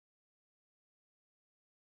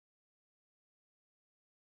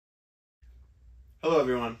Hello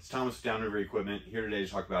everyone, it's Thomas with Downriver Equipment, here today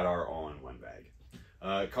to talk about our all-in-one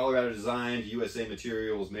bag. Colorado designed, USA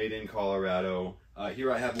materials, made in Colorado.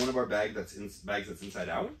 Here I have one of our bags that's inside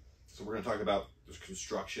out. So we're going to talk about the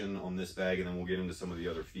construction on this bag, and then we'll get into some of the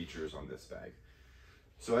other features on this bag.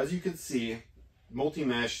 So as you can see,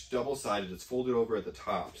 multi-mesh, double-sided, it's folded over at the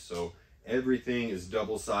top. So everything is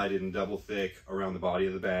double-sided and double thick around the body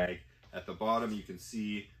of the bag. At the bottom you can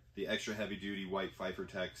see the extra heavy duty white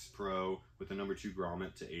Pfeiffer-Tex Pro with the number 2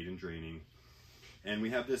 grommet to aid in draining. And we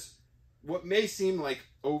have this, what may seem like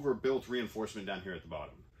overbuilt reinforcement down here at the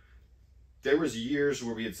bottom. There was years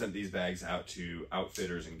where we had sent these bags out to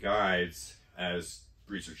outfitters and guides as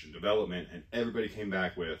research and development, and everybody came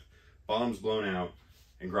back with bottoms blown out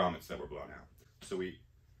and grommets that were blown out. So we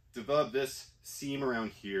developed this seam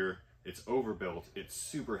around here. It's overbuilt, it's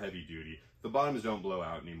super heavy duty. The bottoms don't blow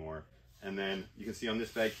out anymore. And then you can see on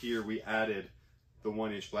this bag here, we added the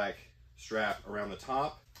 1-inch black strap around the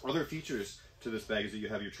top. Other features to this bag is that you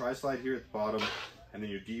have your tri-slide here at the bottom, and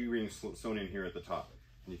then your D-ring sewn in here at the top.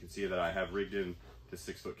 And you can see that I have rigged in the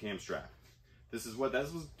 6-foot cam strap. This is what that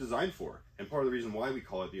was designed for. And part of the reason why we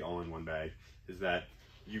call it the all-in-one bag is that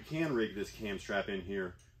you can rig this cam strap in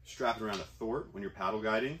here, strap it around a thwart when you're paddle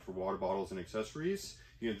guiding for water bottles and accessories.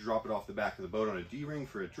 You can drop it off the back of the boat on a D-ring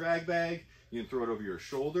for a drag bag. You can throw it over your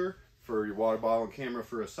shoulder for your water bottle and camera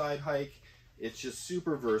for a side hike. It's just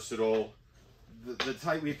super versatile. The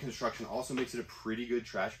tight weave construction also makes it a pretty good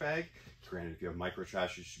trash bag. Granted, if you have micro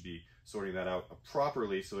trash, you should be sorting that out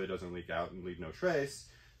properly so it doesn't leak out and leave no trace.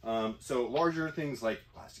 So larger things like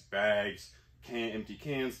plastic bags, empty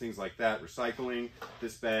cans, things like that, recycling,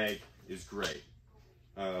 this bag is great.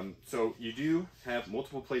 So you do have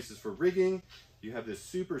multiple places for rigging. You have this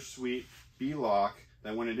super sweet B-lock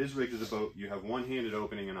that when it is rigged to the boat, you have one-handed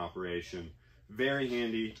opening in operation. Very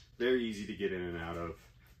handy, very easy to get in and out of.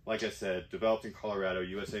 Like I said, developed in Colorado,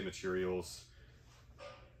 USA materials.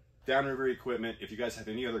 Downriver Equipment. If you guys have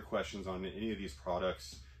any other questions on any of these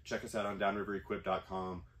products, check us out on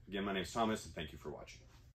downriverequip.com. Again, my name is Thomas, and thank you for watching.